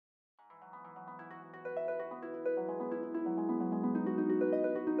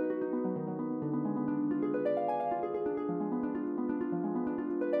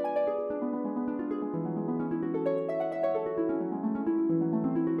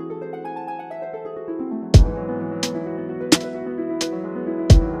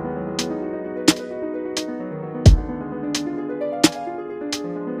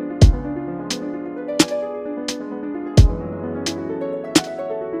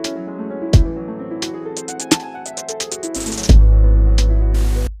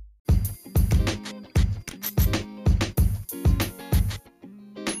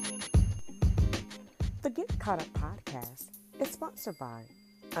Caught Up podcast is sponsored by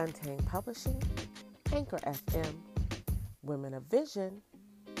Untamed Publishing, Anchor FM, Women of Vision,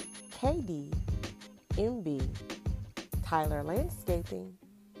 KD, MB, Tyler Landscaping,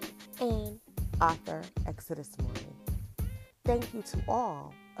 and author Exodus Morgan. Thank you to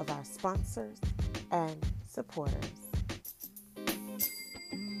all of our sponsors and supporters.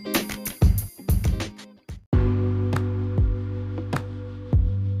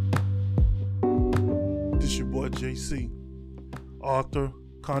 This your boy JC, author,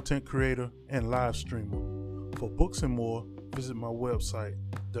 content creator, and live streamer. For books and more, visit my website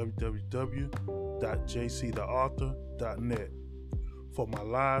www.jctheauthor.net. For my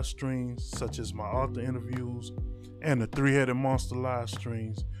live streams, such as my author interviews and the Three-Headed Monster live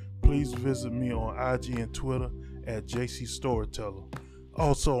streams, please visit me on IG and Twitter at JC Storyteller.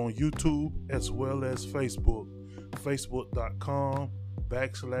 Also on YouTube as well as Facebook,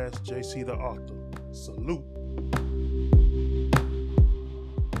 facebook.com/JC the Author. Salute.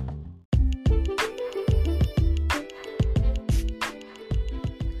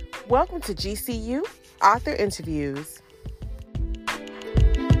 Welcome to GCU Author Interviews.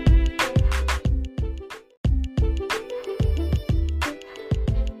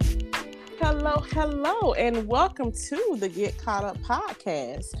 Hello, and welcome to the Get Caught Up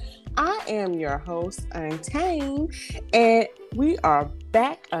podcast. I am your host, Untamed, and we are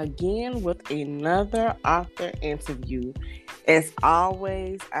back again with another author interview. As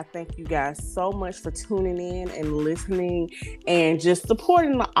always, I thank you guys so much for tuning in and listening and just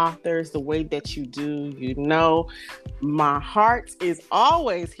supporting the authors the way that you do. You know, my heart is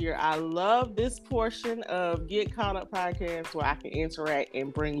always here. I love this portion of Get Caught Up podcast where I can interact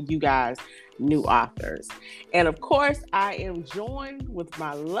and bring you guys new authors. And of course, I am joined with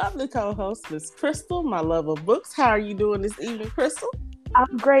my lovely co-host, Miss Crystal, my love of books. How are you doing this evening, Crystal?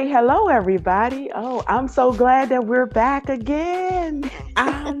 I'm great. Hello, everybody. Oh, I'm so glad that we're back again.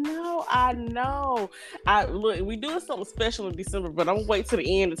 I know. Look, we doing something special in December, but I'm gonna wait till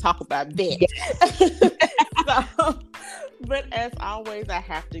the end to talk about that. But as always, I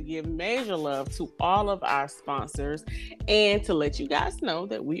have to give major love to all of our sponsors and to let you guys know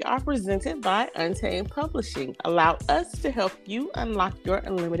that we are presented by Untamed Publishing. Allow us to help you unlock your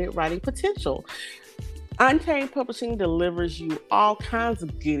unlimited writing potential. Untamed Publishing delivers you all kinds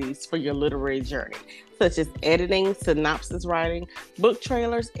of goodies for your literary journey, such as editing, synopsis writing, book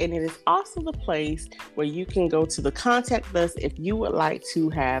trailers, and it is also the place where you can go to contact us if you would like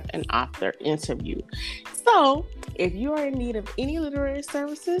to have an author interview. So, if you are in need of any literary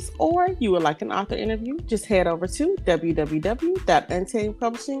services or you would like an author interview, just head over to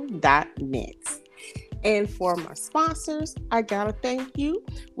www.untamedpublishing.net. And for my sponsors, I gotta thank you,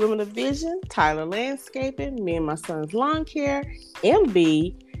 Women of Vision, Tyler Landscaping, Me and My Son's Lawn Care,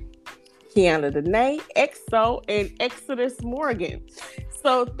 MB, Kiana Danae, EXO, and Exodus Morgan.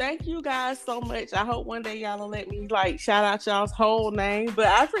 So thank you guys so much. I hope one day y'all will let me shout out y'all's whole name, but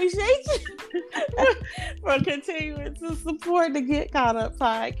I appreciate you for continuing to support the Get Caught Up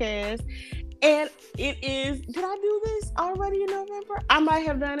podcast. And it is, did I do this already in November? I might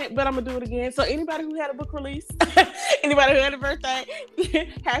have done it, but I'm going to do it again. So anybody who had a book release, anybody who had a birthday,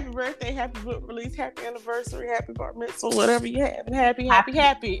 happy birthday, happy book release, happy anniversary, happy bar mitzvah, whatever you have. And happy.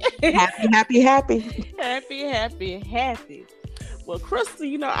 Happy. Well,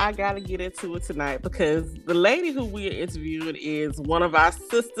 Crystal, I got to get into it tonight because the lady who we are interviewing is one of our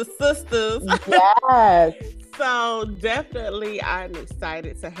sisters. Yes. So definitely I'm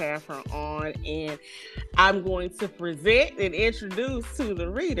excited to have her on, and I'm going to present and introduce to the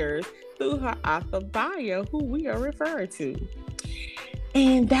readers through her author bio who we are referring to.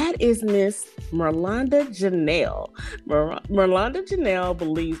 And that is Miss Murlonda Janelle. Murlonda Janelle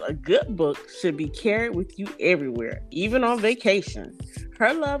believes a good book should be carried with you everywhere, even on vacation.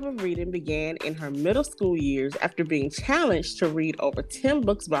 Her love of reading began in her middle school years after being challenged to read over 10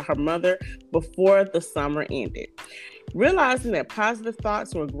 books by her mother before the summer ended. Realizing that positive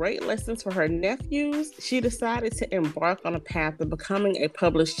thoughts were great lessons for her nephews, she decided to embark on a path of becoming a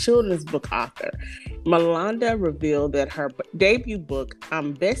published children's book author. Murlonda revealed that her debut book,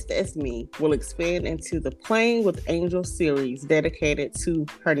 I'm Best as Me, will expand into the Playing with Angels series dedicated to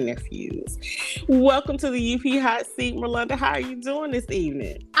her nephews. Welcome to the UP Hot Seat, Murlonda. How are you doing this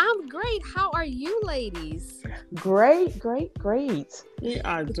evening? I'm great. How are you, ladies? Great. We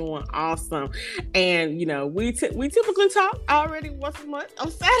are doing awesome. And, we typically talk already once a month on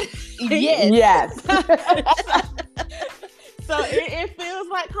Saturday. Yes. So it feels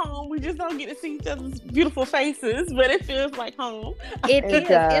like home. We just don't get to see each other's beautiful faces, but it feels like home. It is.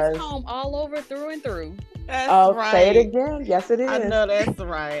 does. It's home all over through and through. That's right. Say it again. Yes, it is. I know that's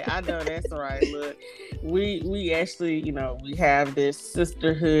right. Look, we actually, we have this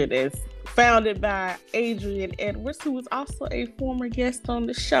sisterhood that's founded by Adrian Edwards, who is also a former guest on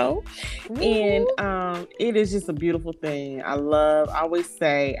the show. Ooh. And it is just a beautiful thing. I always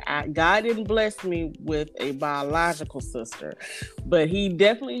say, God didn't bless me with a biological sister, but he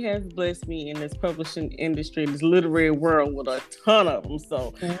definitely has blessed me in this publishing industry, this literary world, with a ton of them.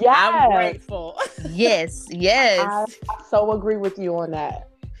 So I'm grateful. Yes. I so agree with you on that.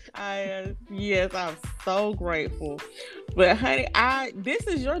 I'm so grateful. But honey, this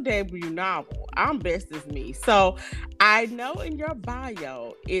is your debut novel. I'm Best as Me. So I know in your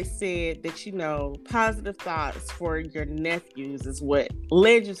bio it said that positive thoughts for your nephews is what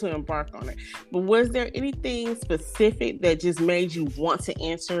led you to embark on it. But was there anything specific that just made you want to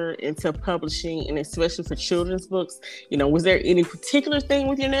enter into publishing, and especially for children's books? Was there any particular thing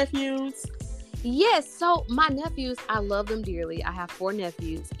with your nephews? Yes, so my nephews, I love them dearly. I have 4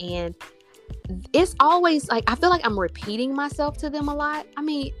 nephews, and it's always like, I feel like I'm repeating myself to them a lot. I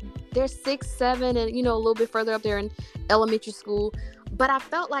mean, they're 6, 7, and, a little bit further up there in elementary school, but I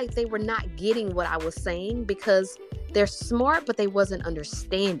felt like they were not getting what I was saying because they're smart, but they wasn't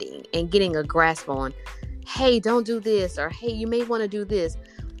understanding and getting a grasp on, hey, don't do this, or hey, you may want to do this.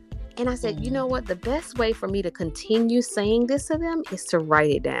 And I said, you know what? The best way for me to continue saying this to them is to write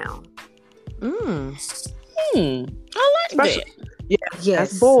it down. I like that. Yes.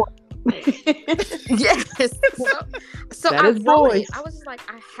 That's boy. Yes. So I wrote it. I was just like,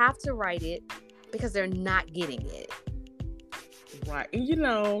 I have to write it because they're not getting it. Right.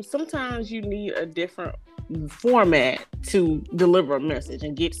 And sometimes you need a different format to deliver a message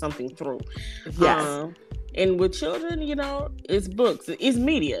and get something through. Yes. And with children, it's books, it's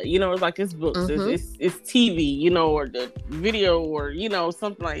media, it's like it's books, it's TV, or the video, or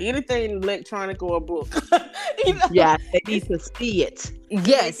something like anything electronic or a book. Yeah, they need to see it.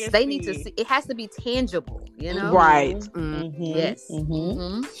 Yes, they need to see. It has to be tangible, Right. Mm-hmm. Yes.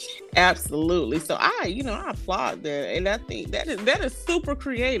 Mm-hmm. Absolutely. So I applaud that, and I think that is super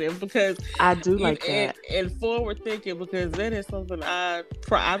creative, because I do like that, and forward thinking, because that is something I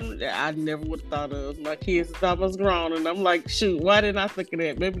never would have thought of. My kids thought I was grown, and I'm like, shoot, why didn't I think of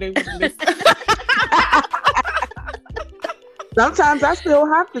that? Maybe they wouldn't listen. Sometimes I still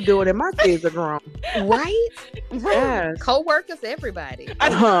have to do it, and my kids are grown. Right? Yes. Co-workers, everybody.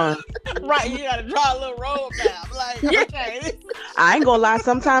 Right, you gotta draw a little roadmap. Like, okay. I ain't gonna lie,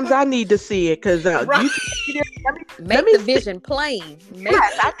 sometimes I need to see it, because make the vision plain.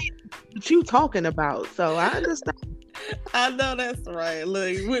 I need what you talking about, so I understand. I know that's right.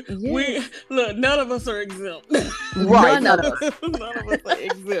 Look, we none of us are exempt. Right. None of us are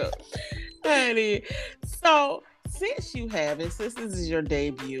exempt. Honey, so since this is your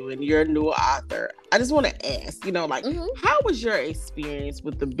debut and you're a new author, I just want to ask, how was your experience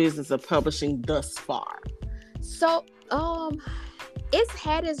with the business of publishing thus far? So, it's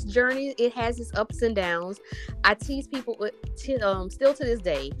had its journey. It has its ups and downs. I tease people still to this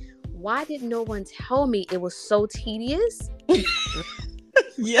day, why did no one tell me it was so tedious?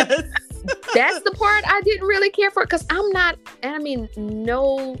 Yes. That's the part I didn't really care for, because I'm not, and I mean,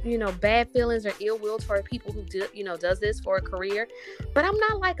 no, bad feelings or ill will toward people who does this for a career, but I'm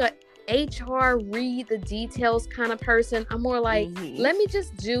not like a HR read the details kind of person. I'm more like, let me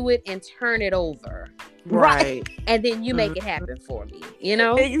just do it and turn it over. Right. And then you make it happen for me,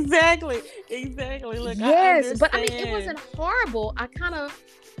 Exactly. Look, yes, but I mean, it wasn't horrible.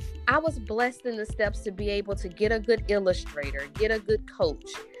 I was blessed in the steps to be able to get a good illustrator, get a good coach,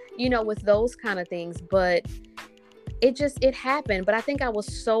 with those kind of things. But it happened. But I think I was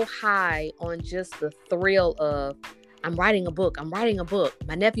so high on just the thrill of, I'm writing a book.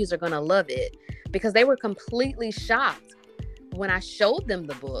 My nephews are going to love it, because they were completely shocked when I showed them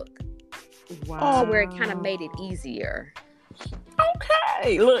the book. Wow. Where it kind of made it easier.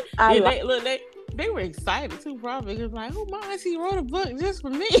 Okay. Look, they were excited too, probably, because like, oh, my auntie wrote a book just for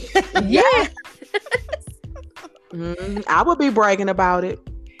me. Yeah. I would be bragging about it.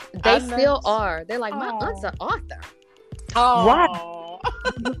 They still are. They're like, my aunt's an author. Oh,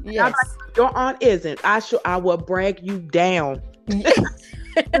 right. Yes. Your aunt isn't. I will brag you down.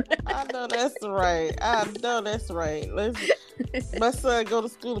 I know that's right. My son go to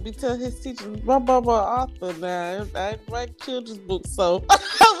school to be telling his teacher, blah, blah, blah, author now. I write children's books, so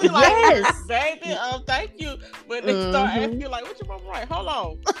I'll be like, yes, baby, thank you. But they start asking you, like, what your mom write? Hold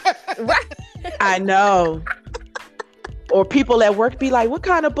on. Right. I know. Or people at work be like, what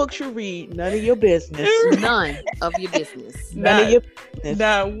kind of books you read? None of your business. None of your business. None of your business.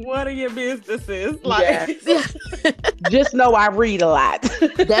 Not one of your businesses. Like, Just know I read a lot.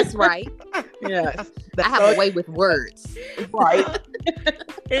 That's right. Yes. I have a way with words. Right.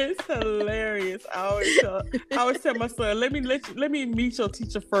 It's hilarious. I always tell my son, let me meet your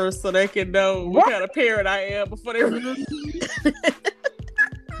teacher first so they can know what kind of parent I am before they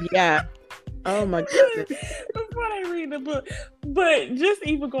Yeah. Oh my goodness. before they read the book. But just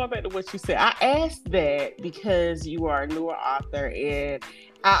even going back to what you said, I asked that because you are a newer author, and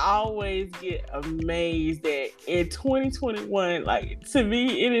I always get amazed that in 2021, like, to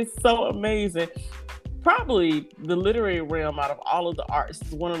me, it is so amazing. Probably the literary realm out of all of the arts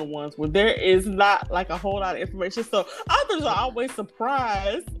is one of the ones where there is not like a whole lot of information. So authors are always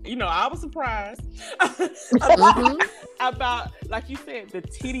surprised. You know, I was surprised about, like you said, the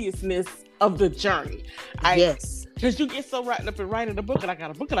tediousness of the journey. Yes. Because you get so wrapped up in writing a book, and I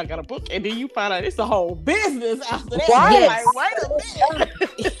got a book, and then you find out it's a whole business after that. Yes. Like, wait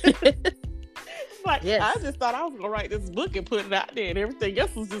a minute. Like, yes. I just thought I was gonna write this book and put it out there, and everything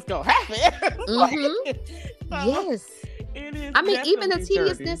else was just gonna happen. Yes. It is. I mean, even the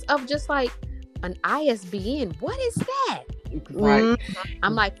tediousness of just like an ISBN. What is that? Right.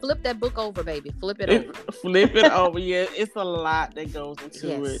 I'm like, flip that book over, baby. Flip it over. Flip it over. Yeah, it's a lot that goes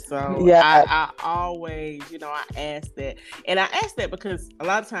into it. So yeah. I always, I ask that. And I ask that because a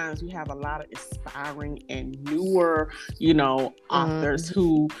lot of times we have a lot of aspiring and newer, authors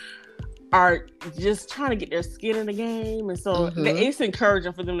who are just trying to get their skin in the game, and so it's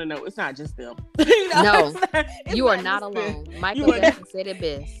encouraging for them to know it's not just them. No, you are not alone. Michael Jackson said it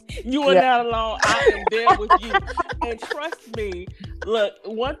best. You are not alone. I am there with you, and trust me. Look,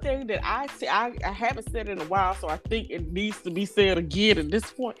 one thing that I haven't said in a while, so I think it needs to be said again at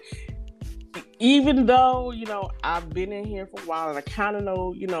this point. Even though I've been in here for a while and I kind of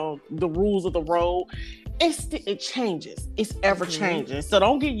know the rules of the road, it changes. It's ever changing. So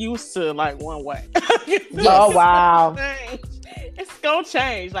don't get used to like one way. Oh wow. It's gonna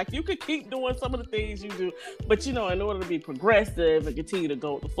change. Like, you could keep doing some of the things you do, but in order to be progressive and continue to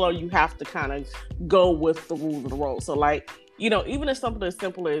go with the flow, you have to kind of go with the rules of the road. So like, even if something as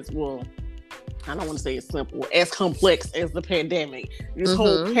simple as, well, I don't want to say it's simple, as complex as the pandemic, this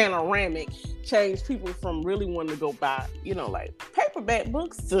whole panoramic changed people from really wanting to go buy, like paperback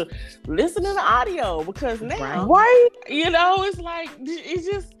books to listening to audio, because now, it's like, it's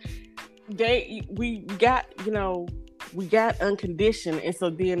just, we got unconditioned, and so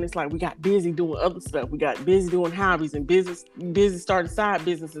then it's like we got busy doing other stuff. We got busy doing hobbies and busy starting side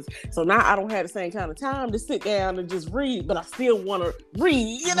businesses. So now I don't have the same kind of time to sit down and just read, but I still want to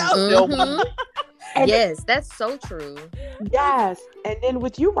read, Yes, that's so true. Yes. And then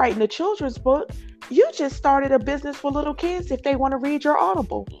with you writing a children's book, you just started a business for little kids if they want to read your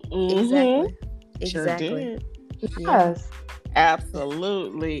Audible. Exactly. Sure did. Yes.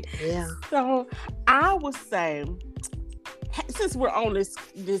 Absolutely. Yeah. So I would say, since we're on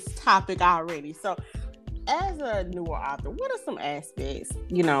this topic already, so as a newer author, what are some aspects,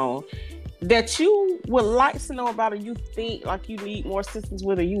 that you would like to know about, or you think like you need more assistance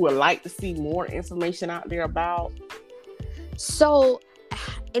with, or you would like to see more information out there about? So,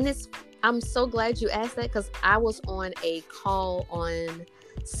 and I'm so glad you asked that, because I was on a call on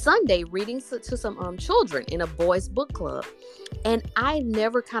Sunday reading to some children in a boys book club, and I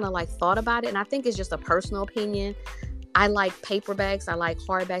never kind of like thought about it, and I think it's just a personal opinion. I like paperbacks, I like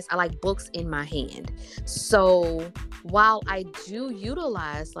hardbacks, I like books in my hand. So while I do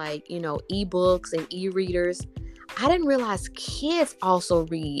utilize like ebooks and e-readers, I didn't realize kids also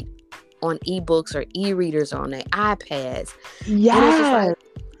read on ebooks or e-readers on their iPads. Yeah.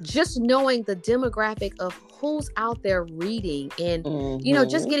 Just knowing the demographic of who's out there reading, and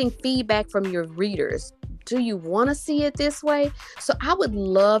just getting feedback from your readers. Do you want to see it this way? So I would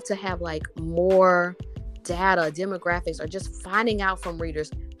love to have like more data, demographics, or just finding out from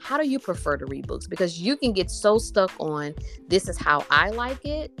readers, how do you prefer to read books? Because you can get so stuck on, this is how I like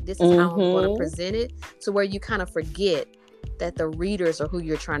it, this is how I'm going to present it, to where you kind of forget that the readers are who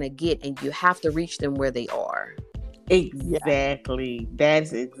you're trying to get, and you have to reach them where they are. Exactly.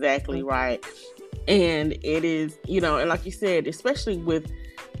 That's exactly right. And it is, and like you said, especially with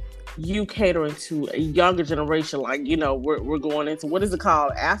you catering to a younger generation, like, we're going into, what is it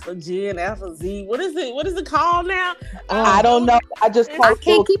called? Alpha Gen, Alpha Z. What is it called now? I don't know. I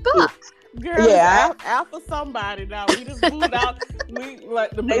can't keep up. Girl, yeah. Alpha somebody now. We just moved out. We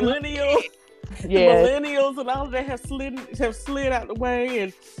like the millennials. Yeah. The millennials and all of that have slid out the way,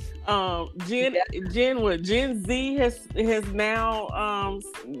 and Gen Z has now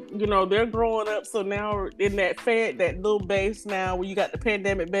they're growing up, so now in that little base now where you got the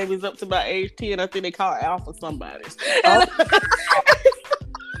pandemic babies up to about age 10, I think they call it Alpha somebody. Wow.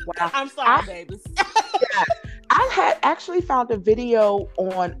 I'm sorry, babies. I had actually found a video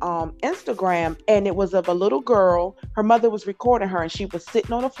on Instagram, and it was of a little girl. Her mother was recording her, and she was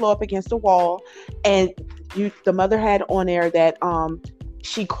sitting on the floor up against the wall, and the mother had on there that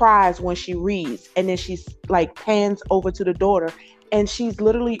she cries when she reads, and then she's like pans over to the daughter, and she's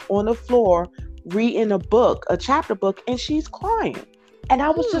literally on the floor reading a book, a chapter book, and she's crying. And I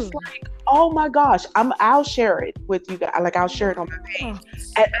was just like, oh my gosh, I'll share it with you guys. Like, I'll share it on my page.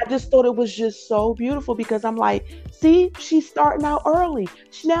 And I just thought it was just so beautiful, because I'm like, see, she's starting out early.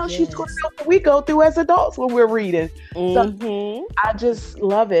 Now she's going to know what we go through as adults when we're reading. So I just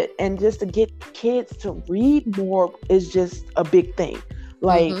love it. And just to get kids to read more is just a big thing.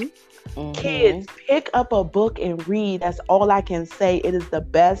 Like, kids, pick up a book and read. That's all I can say. It is the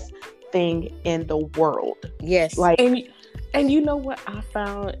best thing in the world. Yes. Like, and you know what I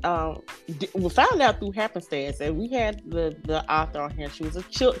found? We found out through happenstance, and we had the author on here. She was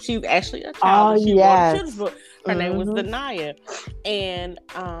she's actually a child. Oh, she wrote a children's book. Her name was Mhm. Danaya. And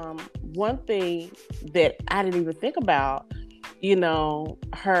one thing that I didn't even think about, you know,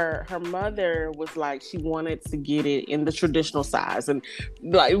 her mother was like, she wanted to get it in the traditional size, and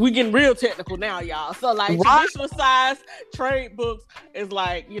like, we getting real technical now, y'all. So like, traditional size trade books is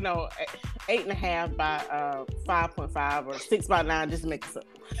like, you know, 8.5 by 5.5 or 6 by 9, just to make it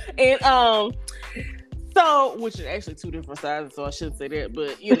simple. And so, which is actually two different sizes, so I shouldn't say that,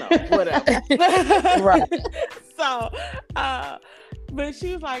 but you know, whatever. Right. So, but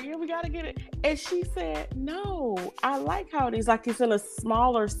she was like, yeah, we gotta get it. And she said, no, I like how it is. Like, it's in a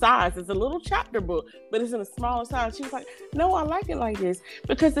smaller size. It's a little chapter book, but it's in a smaller size. She was like, no, I like it like this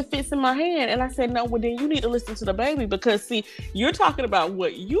because it fits in my hand. And I said, no, well, then you need to listen to the baby, because see, you're talking about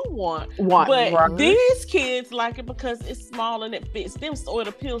what you want, but these kids like it because it's small and it fits them. So it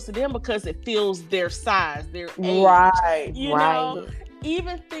appeals to them because it fills their size, their age. Right. You know?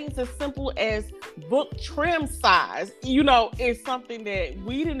 Even things as simple as book trim size, you know, is something that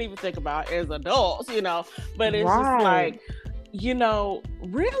we didn't even think about as adults, you know, but it's just like, you know,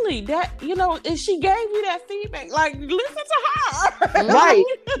 really, that, you know, and she gave you that feedback, like, listen to her. Right.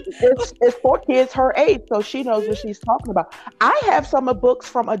 It's for kids her age, so she knows what she's talking about. I have some of books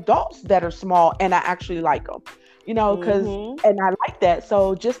from adults that are small, and I actually like them. You know, because, and I like that.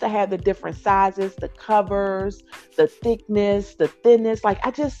 So just to have the different sizes, the covers, the thickness, the thinness, like,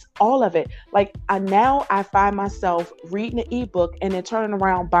 all of it. Like, now I find myself reading the ebook and then turning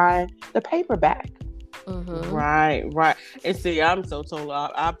around buying the paperback. Right. And see, I'm so told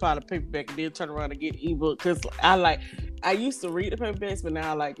I buy the paperback and then turn around and get ebook, because I used to read the paperbacks, but now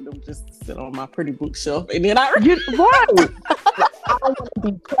I like them just to sit on my pretty bookshelf, and then I read. I don't want to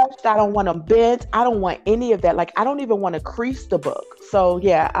be touched. I don't want them bent. I don't want any of that. Like, I don't even want to crease the book. So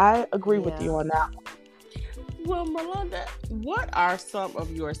yeah, I agree with you on that. Well, Murlonda, what are some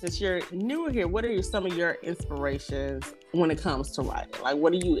of yours, since you're new here, what are some of your inspirations when it comes to writing? Like,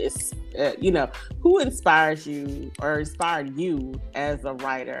 what do you, you know, who inspires you or inspired you as a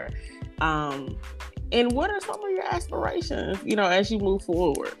writer? And what are some of your aspirations, you know, as you move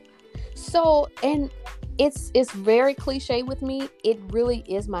forward? So, and it's very cliche with me. It really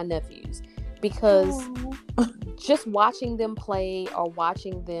is my nephews, because just watching them play or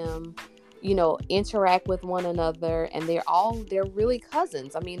watching them, you know, interact with one another, and they're really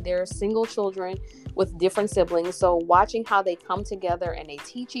cousins. I mean, they're single children with different siblings. So watching how they come together and they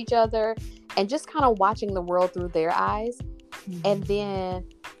teach each other, and just kind of watching the world through their eyes. And then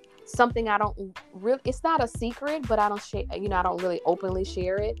something I don't really, it's not a secret, but I don't share, you know, I don't really openly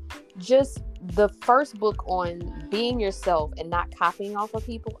share it. Just the first book on being yourself and not copying off of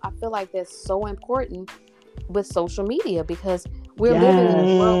people. I feel like that's so important with social media, because we're living in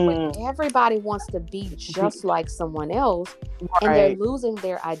a world where everybody wants to be just like someone else, and they're losing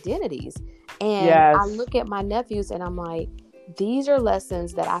their identities. And I look at my nephews and I'm like, these are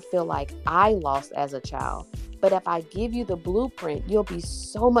lessons that I feel like I lost as a child. But if I give you the blueprint, you'll be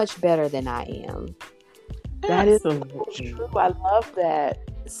so much better than I am. That is so true. I love that.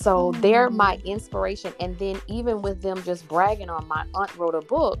 So they're my inspiration. And then even with them just bragging on, my aunt wrote a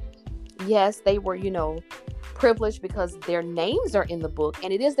book. Yes, they were, you know, privileged because their names are in the book,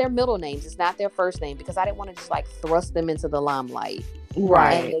 and it is their middle names. It's not their first name, because I didn't want to just like thrust them into the limelight.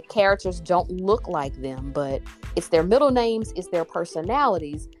 Right. And the characters don't look like them, but it's their middle names, it's their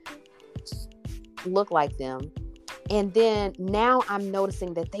personalities look like them. And then now I'm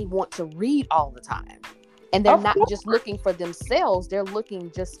noticing that they want to read all the time. And they're not just looking for themselves, they're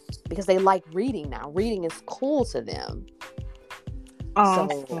looking just because they like reading now. Reading is cool to them.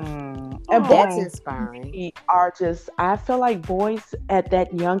 And that's inspiring. Are just, I feel like boys at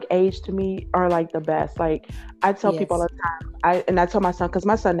that young age to me are like the best. Like, I tell people all the time, I told my son, because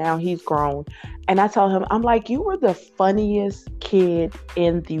my son now he's grown, and I tell him, I'm like, you were the funniest kid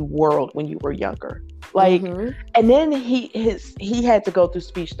in the world when you were younger. Like, and then he had to go through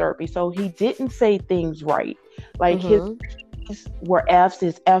speech therapy, so he didn't say things right. Like his P's were F's,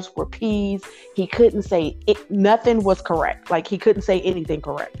 his F's were P's. He couldn't say it, nothing was correct. Like he couldn't say anything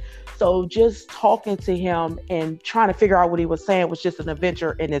correct. So just talking to him and trying to figure out what he was saying was just an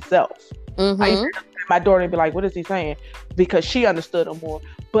adventure in itself. I used to look at my daughter and be like, what is he saying? Because she understood him more.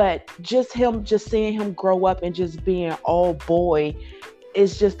 But just seeing him grow up and just being all boy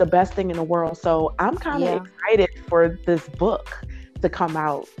is just the best thing in the world. So I'm kind of excited for this book to come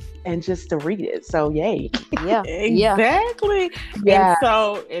out and just to read it. So yay. Yeah. Exactly. Yeah.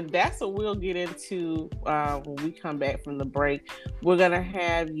 And that's what we'll get into when we come back from the break. We're gonna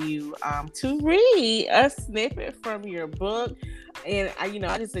have you to read a snippet from your book. And I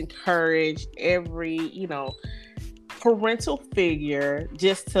just encourage every, parental figure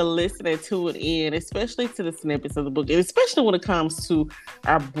just to listen and tune in, especially to the snippets of the book, and especially when it comes to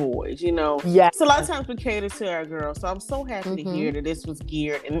our boys. So a lot of times we cater to our girls. So I'm so happy to hear that this was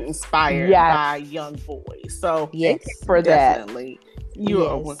geared and inspired by young boys. So thank you for definitely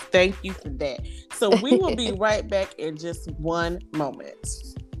thank you for that. So we will be right back in just one moment.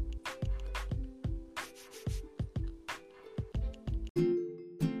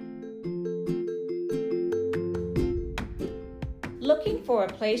 Looking for a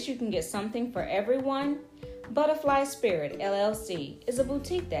place you can get something for everyone? Butterfly Spirit LLC is a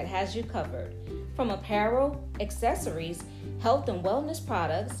boutique that has you covered. From apparel, accessories, health and wellness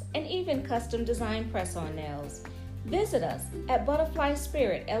products, and even custom design press-on nails. Visit us at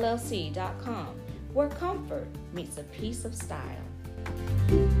butterflyspiritllc.com, where comfort meets a piece of style.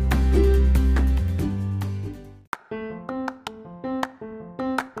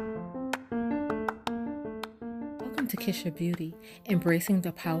 To Kiss Your Beauty, embracing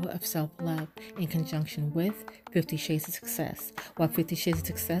the power of self-love in conjunction with 50 Shades of Success. While 50 Shades of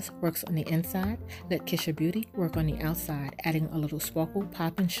Success works on the inside, let Kiss Your Beauty work on the outside, adding a little sparkle,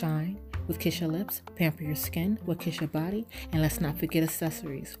 pop, and shine with Kiss Your Lips, pamper your skin with Kiss Your Body, and let's not forget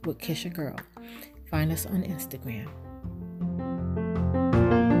accessories with Kiss Your Girl. Find us on Instagram.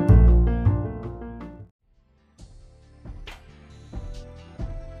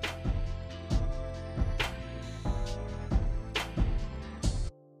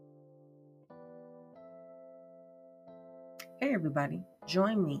 Hey everybody,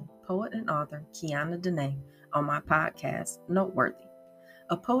 join me, poet and author Kiana Dene, on my podcast, Noteworthy,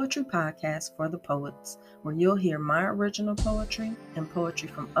 a poetry podcast for the poets, where you'll hear my original poetry and poetry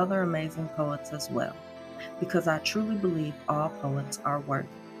from other amazing poets as well, because I truly believe all poets are worthy.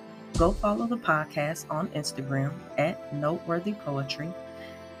 Go follow the podcast on Instagram at Noteworthy Poetry,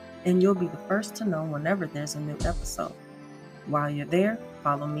 and you'll be the first to know whenever there's a new episode. While you're there,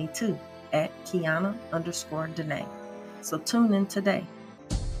 follow me too, at Kiana_Dene. So tune in today.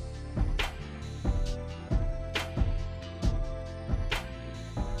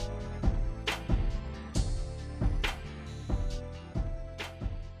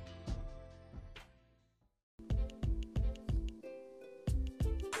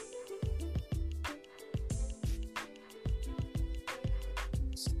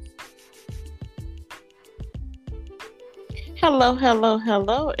 Hello,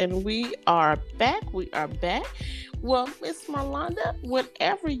 and we are back. Well, Miss Murlonda,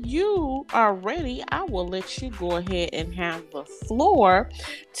 whenever you are ready, I will let you go ahead and have the floor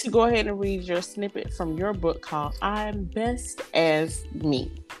to go ahead and read your snippet from your book called I'm Best as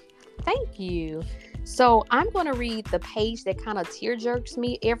Me. Thank you. So I'm going to read the page that kind of tear jerks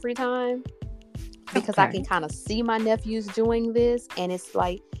me every time, because I can kind of see my nephews doing this, and it's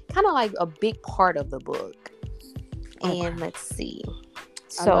like kind of like a big part of the book. And let's see.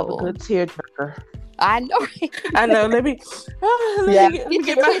 I love a good tearjerker. I know. Right? I know. Let me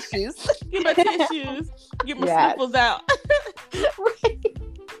get my tissues. Get my tissues. Get my sniffles out. Right.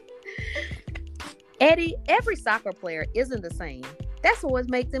 Eddie, every soccer player isn't the same. That's what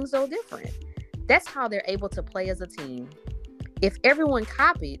makes them so different. That's how they're able to play as a team. If everyone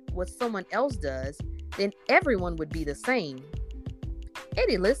copied what someone else does, then everyone would be the same.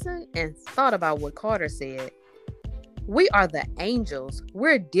 Eddie listened and thought about what Carter said. We are the angels.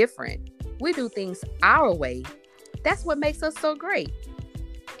 We're different. We do things our way. That's what makes us so great.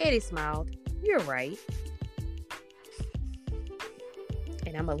 Eddie smiled. You're right.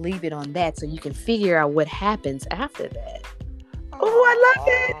 And I'm going to leave it on that so you can figure out what happens after that. Oh, I love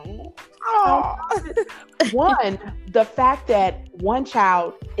it. Oh. One, the fact that one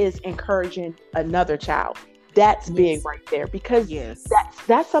child is encouraging another child. That's big right there, because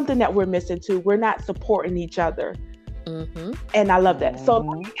that's something that we're missing too. We're not supporting each other. Mm-hmm. And I love that. So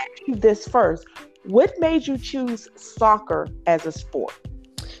let me ask you this first. What made you choose soccer as a sport?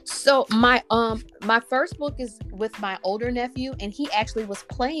 So my first book is with my older nephew, and he actually was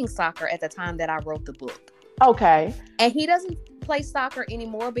playing soccer at the time that I wrote the book. Okay. And he doesn't play soccer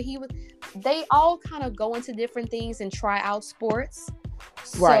anymore, but they all kind of go into different things and try out sports.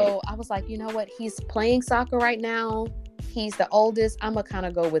 So Right. I was like, you know what? He's playing soccer right now. He's the oldest. I'm going to kind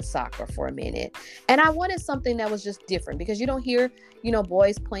of go with soccer for a minute. And I wanted something that was just different because you don't hear,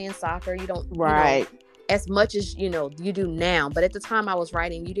 boys playing soccer. You don't, Right. as much as, you do now. But at the time I was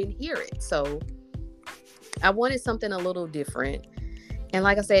writing, you didn't hear it. So I wanted something a little different. And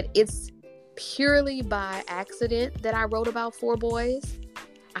like I said, it's purely by accident that I wrote about 4 boys.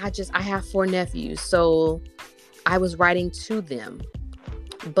 I have 4 nephews. So I was writing to them.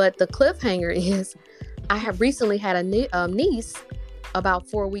 But the cliffhanger is I have recently had a niece about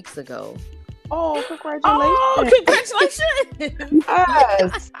 4 weeks ago. Oh, congratulations. Oh, congratulations.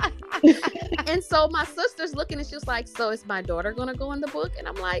 Yes. And so my sister's looking and she's like, so is my daughter going to go in the book? And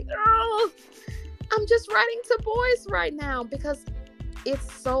I'm like, oh, I'm just writing to boys right now because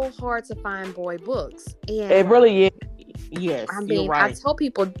it's so hard to find boy books. And It really is. Yes, I you're mean, right. I tell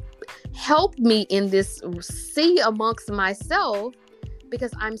people, help me in this sea amongst myself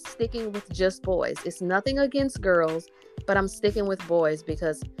because I'm sticking with just boys. It's nothing against girls, but I'm sticking with boys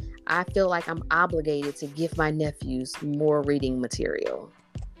because I feel like I'm obligated to give my nephews more reading material.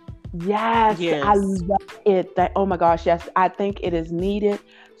 Yes, Yes. I love it. Oh my gosh, yes, I think it is needed.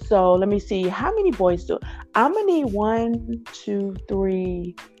 So let me see, how many boys do I'm gonna need? 1, 2,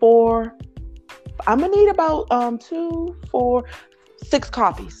 3, 4. I'm gonna need about 2, 4, 6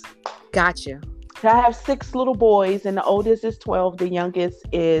 copies. Gotcha. I have 6 little boys, and the oldest is 12. The youngest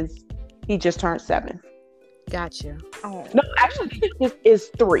he just turned 7. Gotcha. Oh. No, actually, the youngest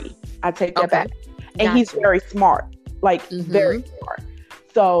is 3. I take that back. And he's Gotcha. very smart, like Mhm. very smart.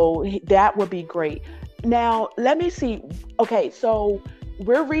 So that would be great. Now, let me see. Okay, so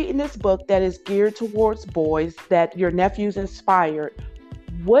we're reading this book that is geared towards boys that your nephew's inspired.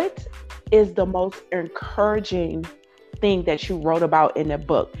 What is the most encouraging thing that you wrote about in the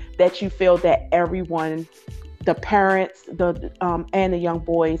book that you feel that everyone, the parents, and the young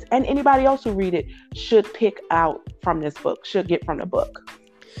boys, and anybody else who read it should pick out from this book, should get from the book?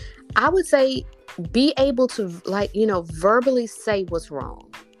 I would say be able to verbally say what's wrong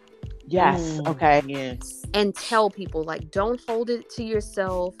Yes. Okay. Yes. and tell people, don't hold it to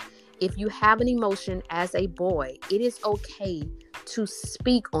yourself. If you have an emotion as a boy, it is okay to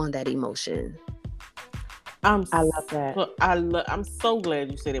speak on that emotion. I love that. I'm so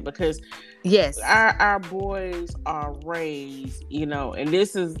glad you said it because Yes. our boys are raised, and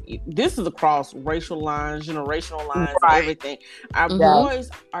this is across racial lines, generational lines, Right. everything. Our Mhm. boys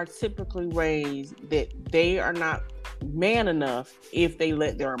are typically raised that they are not man enough if they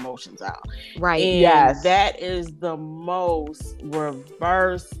let their emotions out. Right. And Yes. that is the most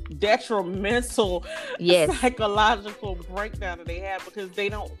reverse detrimental Yes. psychological breakdown that they have because they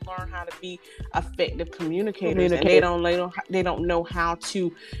don't learn how to be effective communicators and they don't know how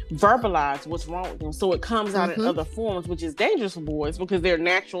to verbalize what's wrong with them. So it comes out in Mhm. other forms, which is dangerous for boys because they're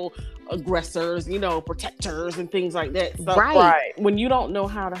natural aggressors, protectors and things like that. So Right. when you don't know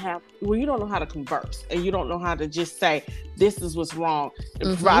how to converse and you don't know how to just say this is what's wrong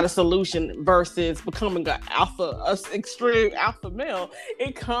and provide a solution versus becoming an extreme alpha male,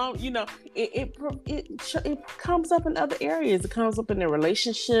 it comes up in other areas. It comes up in their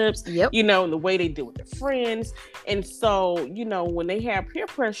relationships, Yep. the way they deal with their friends. And so, when they have peer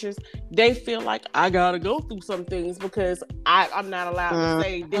pressures, they feel like I gotta go through some things because I'm not allowed to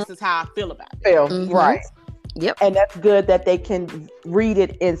say this is how I feel about it. Mhm. Right. Yep. And that's good that they can read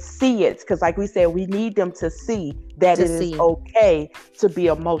it and see it. Because like we said, we need them to see that it is okay to be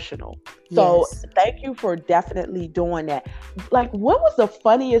emotional. So Yes. thank you for definitely doing that. Like, what was the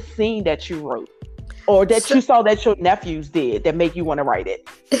funniest scene that you wrote? Or that you saw that your nephews did that make you want to write it?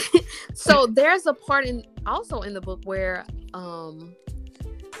 So there's a part also in the book where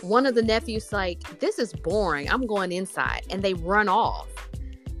one of the nephews like, this is boring, I'm going inside, and they run off.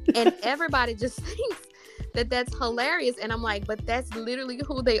 And everybody just thinks that that's hilarious. And I'm like, but that's literally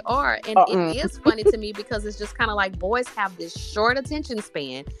who they are. And it is funny to me because it's just kind of like boys have this short attention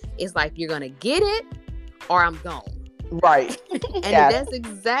span. It's like, you're going to get it or I'm gone. Right. And that's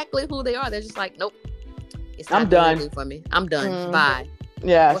exactly who they are. They're just like, nope, it's not done for me. I'm done. Bye.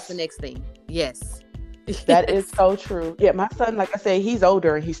 Yes. What's the next thing? Yes. That is so true. Yeah, my son, like I said, he's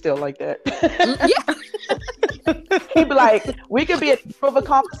older and he's still like that. Yeah. He'd be like, we could be in the middle of a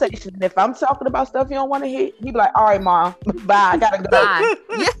conversation. And if I'm talking about stuff you don't want to hear, he'd be like, all right, Mom, bye. I gotta go. Bye.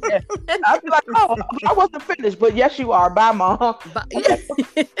 Yeah. I'd be like, oh, I wasn't finished, but yes, you are. Bye, Mom. Yeah.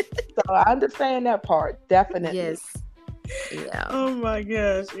 So I understand that part, definitely. Yes. Yeah. Oh my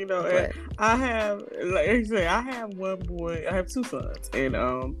gosh, you know, But- and I have, like I said, I have one boy. I have two sons, and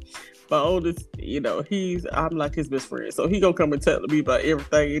my oldest, you know, I'm like his best friend, so he gonna come and tell me about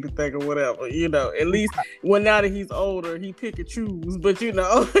everything, anything, or whatever. You know, at least now that he's older, he pick and choose. But you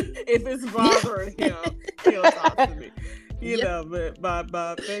know, if it's bothering him, he'll talk to me. You know, but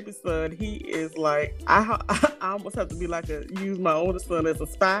my baby son, he is like, I almost have to be like use my oldest son as a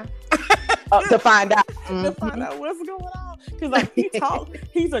spy. To find out. To find out what's going on. Because like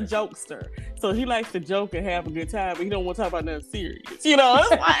he's a jokester. So he likes to joke and have a good time, but he don't want to talk about nothing serious. You know,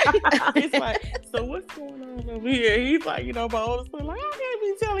 it's like, so what's going on over here? He's like, you know, my oldest son, like, I can't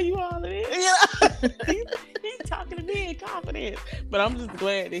be telling you all of this. You know? he's talking to me in confidence. But I'm just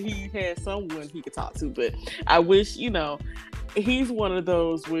glad that he has someone he could talk to. But I wish, you know, he's one of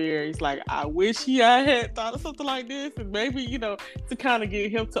those where he's like, I wish I had thought of something like this, and maybe, you know, to kind of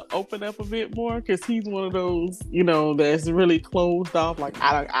get him to open up a bit more, because he's one of those, you know, that's really closed off. Like,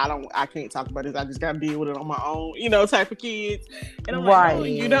 I can't talk about this. I just got to deal with it on my own, you know, type of kids. And I'm like, no,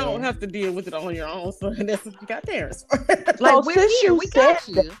 you don't have to deal with it on your own, son. That's what you got parents for. So since you said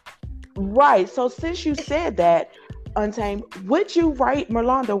that, right. So since you said that, Untamed,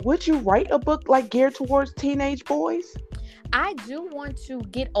 Murlonda, would you write a book like geared towards teenage boys? I do want to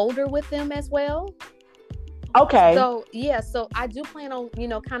get older with them as well. Okay. So I do plan on, you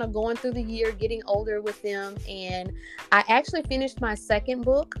know, kind of going through the year, getting older with them. And I actually finished my second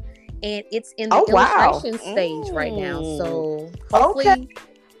book, and it's in the illustration stage right now. So hopefully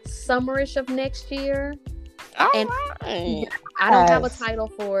summerish of next year. I don't have a title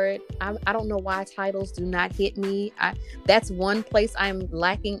for it. I don't know why titles do not hit me. That's one place I'm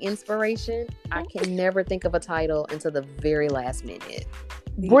lacking inspiration. I can never think of a title until the very last minute.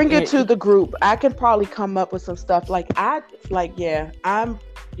 Bring it to the group. I could probably come up with some stuff. I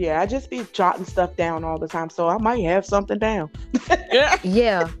just be jotting stuff down all the time, so I might have something down.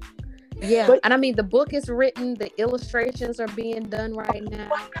 Yeah. And I mean, the book is written, the illustrations are being done right now.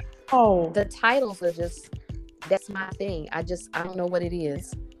 Oh, the titles are just, that's my thing. I don't know what it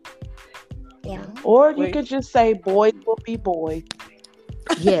is. Yeah. Or you could just say boys will be boys.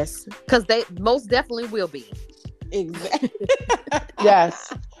 Yes, because they most definitely will be. Exactly.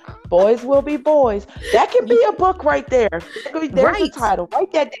 Yes. Boys will be boys. That could be a book right there. There's a title.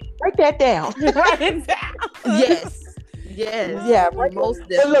 Write that down. Write it down. Yes. Yeah. Most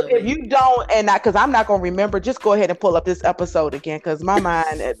definitely. So look, if you don't, because I'm not gonna remember, just go ahead and pull up this episode again, because my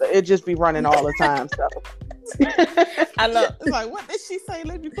mind it just be running all the time. So. I love. It's like, what did she say?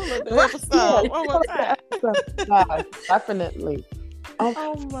 Let me pull up the episode one more time. Definitely.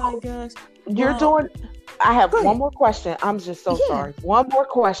 Oh my gosh. You're doing. I have one more question. I'm just so sorry. One more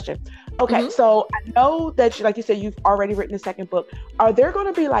question. Okay, so I know that like you said, you've already written a second book. Are there going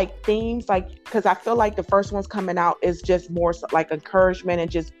to be like themes, because I feel like the first one's coming out is just more so, like encouragement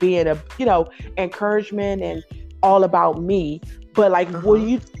and just being encouragement and all about me. But will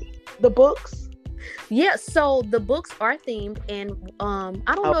you the books? Yeah, so the books are themed, and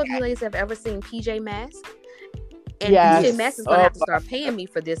I don't know if you ladies have ever seen PJ Masks. And PJ Masks is gonna have to start paying me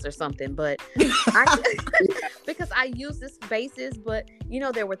for this or something, but because I use this basis. But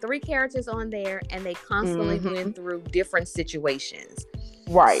there were 3 characters on there, and they constantly went through different situations.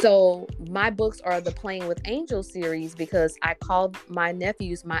 Right. So my books are the Playing with Angels series, because I called my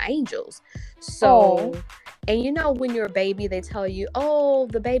nephews my angels. So, and when you're a baby, they tell you, oh,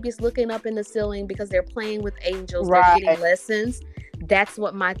 the baby's looking up in the ceiling because they're playing with angels. They're getting lessons. That's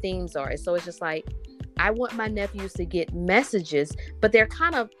what my themes are. So it's just like, I want my nephews to get messages, but they're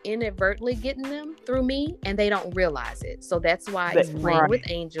kind of inadvertently getting them through me, and they don't realize it. So that's why it's Playing with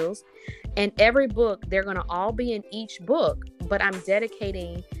Angels. And every book, they're going to all be in each book, but I'm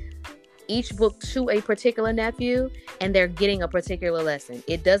dedicating each book to a particular nephew, and they're getting a particular lesson.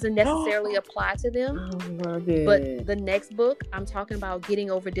 It doesn't necessarily apply to them. I love it. But the next book, I'm talking about getting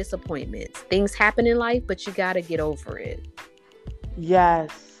over disappointments. Things happen in life, but you got to get over it.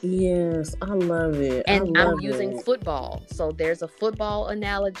 Yes, I love it. And I'm using football. So there's a football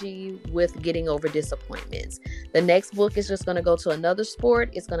analogy with getting over disappointments. The next book is just going to go to another sport.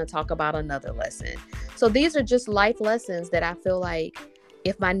 It's going to talk about another lesson. So these are just life lessons that I feel like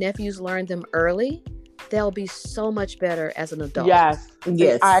if my nephews learn them early, they'll be so much better as an adult. Yes.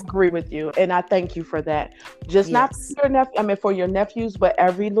 I agree with you. And I thank you for that. Just not for your for your nephews, but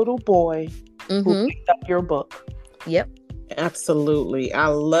every little boy who picked up your book. Yep. Absolutely. I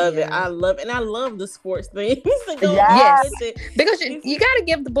love it. Yeah. I love it. And I love the sports things that go Yes. with it. Because you got to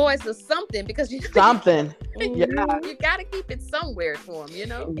give the boys something because Something. Yeah. you got to keep it somewhere for them, you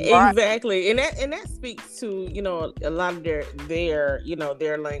know? Exactly. And that speaks to, a lot of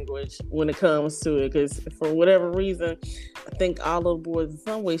their language when it comes to it, because for whatever reason, I think all of the boys in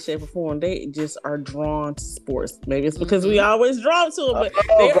some way, shape, or form, they just are drawn to sports. Maybe it's because we always drawn to it, but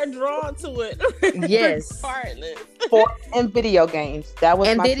they are drawn to it. Yes. Regardless. Sports and video games. That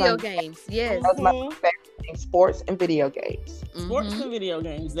was my video son. games. Yes. That was my favorite thing. Sports and video games. Sports and video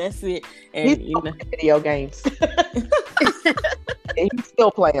games. That's it. He's And still playing video games. And he's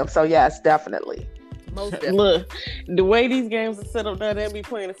still playing. So yes, definitely. Most definitely. look, the way these games are set up now, they'll be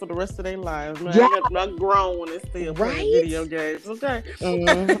playing it for the rest of their lives. Man, Yeah. I'm grown and still playing video games. Okay.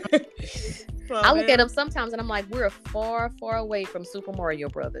 So, I look at them sometimes and I'm like, we're far, far away from Super Mario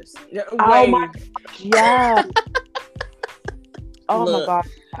Brothers. Oh my gosh, yeah. Oh Look, my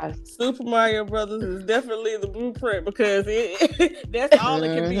gosh. Super Mario Brothers is definitely the blueprint, because that's all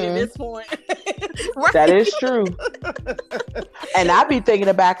it can be at this point. Right. That is true. And I be thinking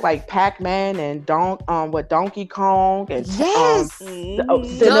back like Pac-Man and Donkey Kong and Yes.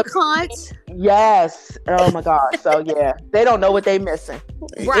 Duck Hunt. yes. Oh my gosh. So yeah, they don't know what they missing.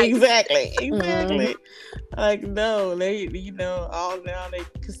 Right. Exactly. Like, no, they, all now they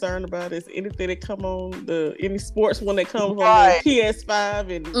concerned about is anything that come on any sports when they come on the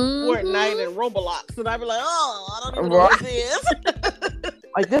PS5 and Fortnite and Roblox, and I be like, I don't even know what this is.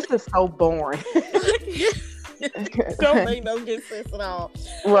 Like, this is so boring. Don't make no good sense at all.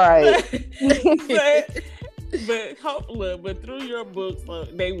 Right. But hopefully, through your books,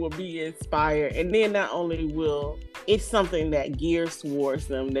 they will be inspired, and then not only will it's something that gears towards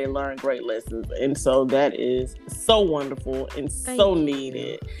them, they learn great lessons, and so that is so wonderful and so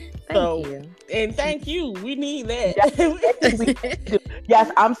needed. Thank you. And thank you. We need that. Yes,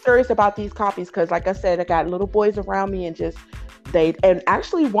 I'm serious about these copies because, like I said, I got little boys around me, and and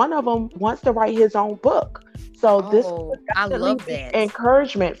actually one of them wants to write his own book. So this is I love that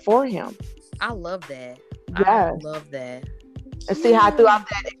encouragement for him. I love that. Yeah. I love that. And see how I threw out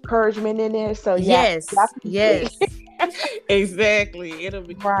that encouragement in there. So yes. Exactly. It'll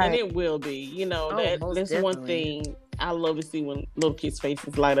be, right. And it will be. That's definitely one thing I love to see, when little kids'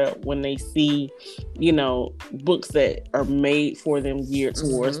 faces light up when they see, books that are made for them, geared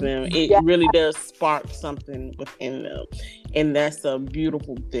towards them. It really does spark something within them, and that's a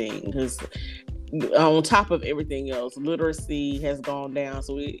beautiful thing, because on top of everything else, literacy has gone down.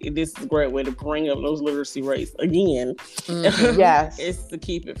 So this is a great way to bring up those literacy rates again. Yes. It's to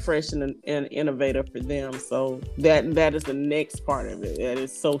keep it fresh and innovative for them. So that is the next part of it. That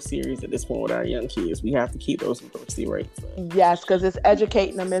is so serious at this point with our young kids. We have to keep those literacy rates up. Yes, because it's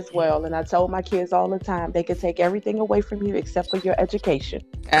educating them as well. And I told my kids all the time, they can take everything away from you except for your education.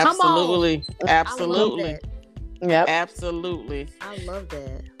 Absolutely. Absolutely. Yep. Absolutely. I love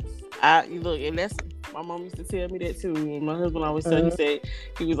that. Look, and that's, my mom used to tell me that too. And my husband always said,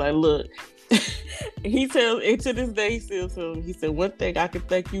 he was like, look, he tells, and to this day, he still tells me, he said, one thing I can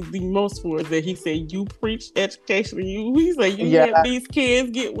thank you the most for is that he said, you preach education. He said, you help these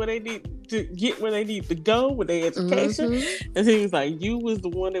kids get where they need to go with their education. And he was like, you was the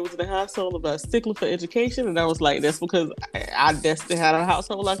one that was in the household about stickling for education. And I was like, that's because that's the kind of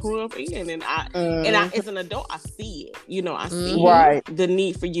household I grew up in. And I as an adult, I see it. I see the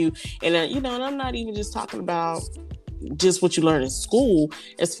need for you. And and I'm not even just talking about just what you learn in school,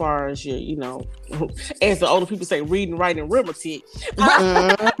 as far as your, as the older people say, reading, writing, arithmetic.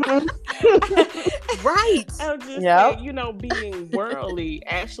 Right. I'm just saying, being worldly.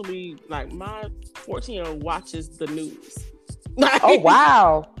 Actually, like, my 14-year-old watches the news. Oh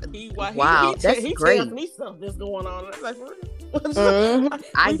wow! That's great. Tells me stuff that's going on. It's like,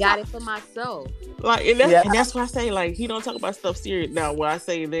 I got it for myself. Like, and that's why I say, like, he don't talk about stuff serious. Now, when I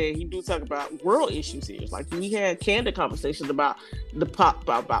say that, he do talk about world issues here. Like, we had candid conversations about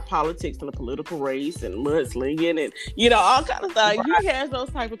about politics and the political race and mudslinging and all kind of stuff. He has those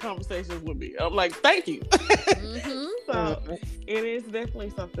type of conversations with me. I'm like, thank you. So it is definitely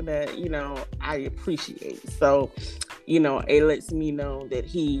something that I appreciate. So it lets me know that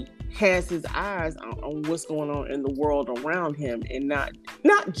he has his eyes on what's going on in the world around him, and not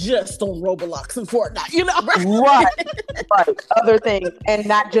just on Roblox and Fortnite, right, other things, and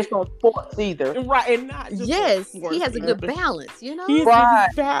not just on sports either, right, and not just he has a good balance, He's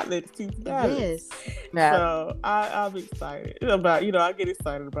balanced. Yes. So I'm excited about, I get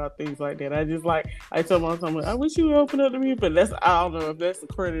excited about things like that. I tell my son, I wish you would open up to me, but I don't know if that's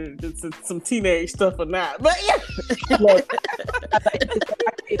accredited to some teenage stuff or not, but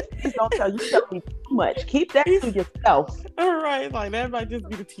Please don't tell you tell me too much. Keep that to yourself. All right, like that might just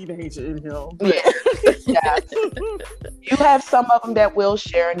be the teenager in him. Yeah. You have some of them that will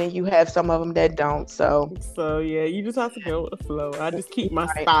share, and then you have some of them that don't. So yeah, you just have to go with the flow. I just keep my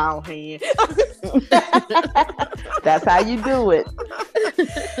style hand. That's how you do it.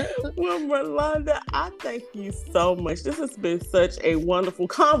 Well, Murlonda, I thank you so much. This has been such a wonderful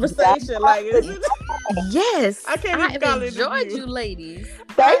conversation. Like, yes, I can't even I've enjoyed you, ladies.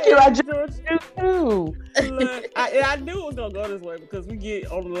 Thank you. I enjoyed you too. Look, I knew it was gonna go this way because we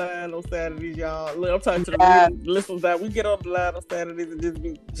get on the line on Saturdays, y'all. Look, I'm talking to the listeners that we get on the line on Saturdays and just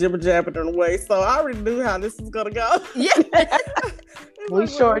be jibber jabbing on the way. So I already knew how this was gonna go. Yeah, we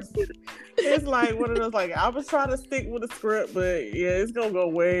sure did. It's like one of those, like, I was trying to stick with the script, but yeah, it's gonna go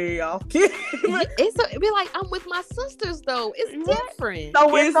way off. It'd be like, I'm with my sisters though. It's different.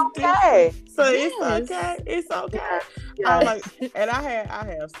 So it's okay. So it's okay. It's okay. Yeah. I'm like, and I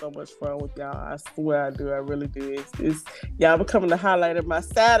have so much fun with y'all. I swear I do. I really do. It's y'all becoming the highlight of my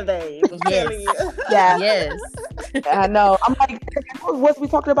Saturday. Yes. I know. I'm like, what we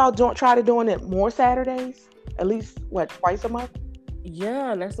talking about? Try to doing it more Saturdays. At least twice a month.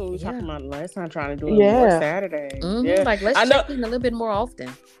 Yeah, that's what we were talking about last time, trying to do it more Saturday. Mm-hmm. Yeah. Like, let's check in a little bit more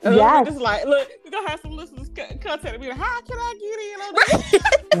often. Yeah. Just like, look, we're going to have some listeners contact me. Like, how can I get in on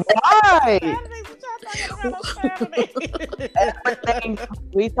Right. Everything.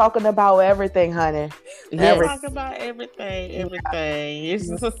 We talking about everything, honey. Yes. We talking about everything. It's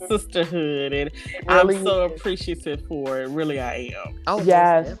just a sisterhood, and really, I'm so appreciative for it. Really, I am. Oh,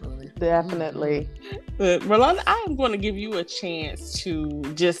 yes, definitely. But Murlonda, I am going to give you a chance to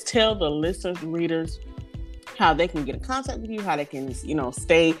just tell the listeners, readers, how they can get in contact with you, how they can,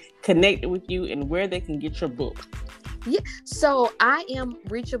 stay connected with you, and where they can get your book. Yeah, so I am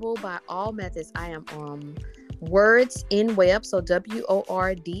reachable by all methods. I am Words in Web, so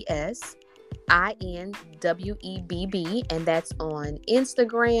WordsInWebb, and that's on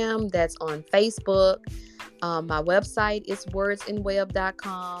Instagram, that's on Facebook. My website is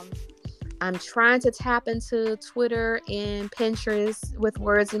wordsinweb.com. I'm trying to tap into Twitter and Pinterest with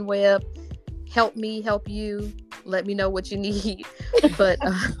Words in Web. Help me, help you. Let me know what you need. But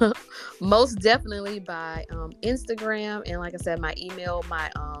most definitely by Instagram. And like I said, my email,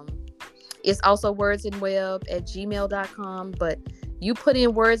 it's also wordsinweb@gmail.com. But you put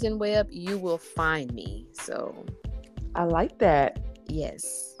in Words in Web, you will find me. So I like that.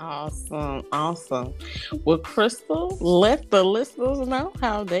 Yes. Awesome. Well, Crystal, let the listeners know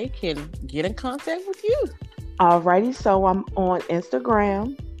how they can get in contact with you. Alrighty, so I'm on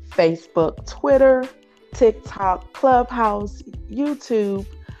Instagram, Facebook, Twitter, TikTok, Clubhouse, YouTube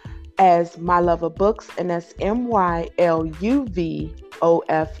as My Love of Books, and that's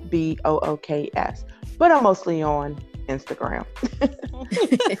MYLUVOFBOOKS. But I'm mostly on Instagram.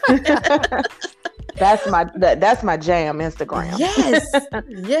 That's my jam, Instagram. Yes.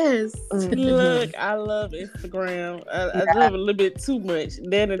 Look, I love Instagram. I love it a little bit too much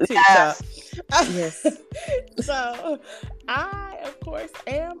than the TikTok. Yes. So I, of course,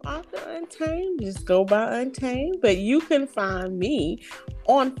 am Author Untamed. Just go by Untamed. But you can find me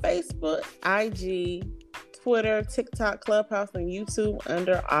on Facebook, IG, Twitter, TikTok, Clubhouse, and YouTube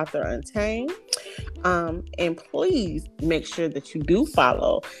under Author Untamed. And please make sure that you do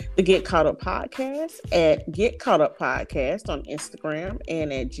follow the Get Caught Up Podcast at Get Caught Up Podcast on Instagram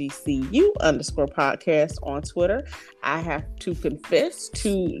and at GCU_podcast on Twitter. I have to confess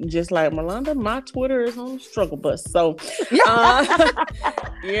to, just like Murlonda, my Twitter is on the struggle bus. So,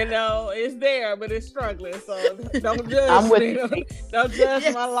 it's there, but it's struggling. So don't judge me. Don't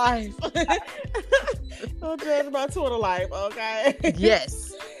judge my life. Don't judge my Twitter life, okay?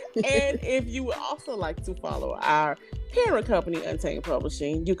 Yes. And if you would also like to follow our parent company, Untamed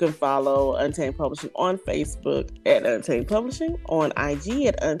Publishing, you can follow Untamed Publishing on Facebook at Untamed Publishing, on IG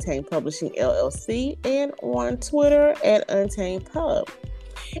at Untamed Publishing LLC, and on Twitter at Untamed Pub.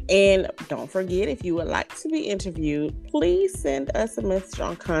 And don't forget, if you would like to be interviewed, please send us a message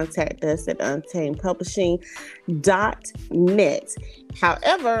on contact us at untamedpublishing.net.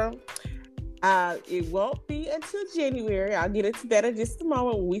 However, it won't be until January. I'll get into that in just a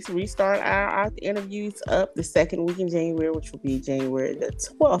moment when we restart our interviews up the second week in January, which will be January the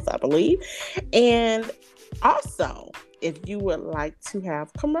 12th, I believe. And also, if you would like to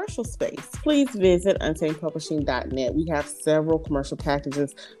have commercial space, please visit untangedpublishing.net. We have several commercial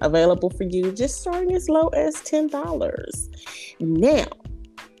packages available for you, just starting as low as $10. Now,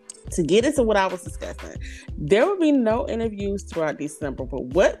 to get into what I was discussing, there will be no interviews throughout December, but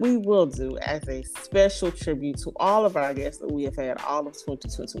what we will do as a special tribute to all of our guests that we have had all of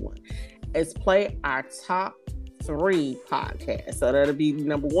 2021 is play our top 3 podcasts. So that'll be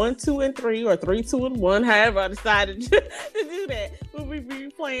number 1, 2, and 3, or 3, 2, and 1. However, I decided to do that. We'll be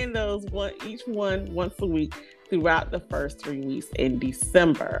playing those each one once a week throughout the first 3 weeks in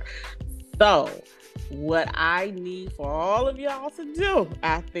December. So what I need for all of y'all to do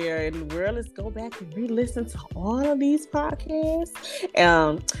out there in the world is go back and re-listen to all of these podcasts.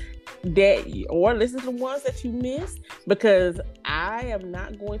 Or listen to the ones that you missed, because I am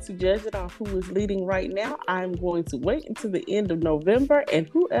not going to judge it off who is leading right now. I'm going to wait until the end of November, and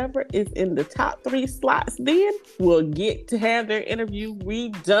whoever is in the top 3 slots then will get to have their interview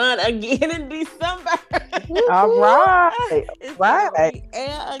redone again in December. All right. It's Right.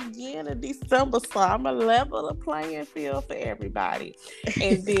 and again in December, so I'm gonna level the playing field for everybody.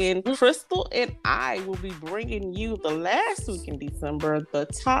 And then Crystal and I will be bringing you the last week in December the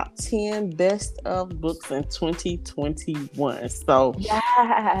top 10 best of books in 2021. So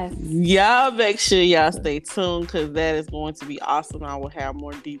Yes. y'all make sure y'all stay tuned, because that is going to be awesome. I will have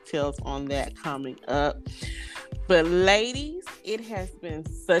more details on that coming up. But ladies, it has been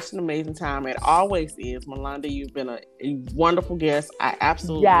such an amazing time. It always is. Murlonda, you've been a wonderful guest. I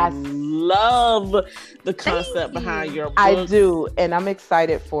absolutely love the concept behind your book. I do, and I'm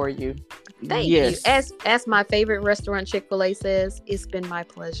excited for you. Thank you. As my favorite restaurant, Chick-fil-A, says, it's been my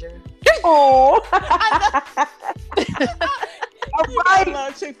pleasure. Oh. I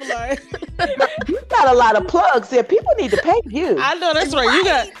love Chick-fil-A. You got a lot of plugs there. People need to pay you. I know that's right. You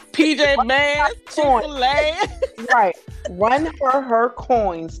got PJ Masks, Chick-fil-A. Right. Run her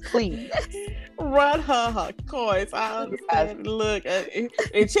coins, please. Run her coins. I understand. Look, and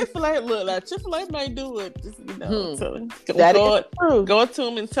Chick-fil-A may do it. Just, go to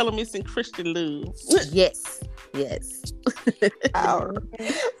them and tell them it's in Christian lube. Yes.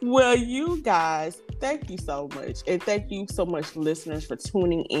 Well, you guys, thank you so much. And thank you so much, listeners, for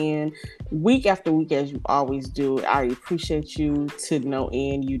tuning in week after week, as you always do. I appreciate you to no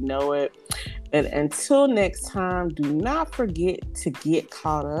end. You know it. And until next time, do not forget to get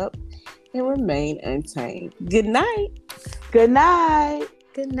caught up and remain untamed. Good night. Good night.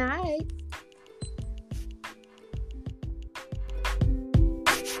 Good night.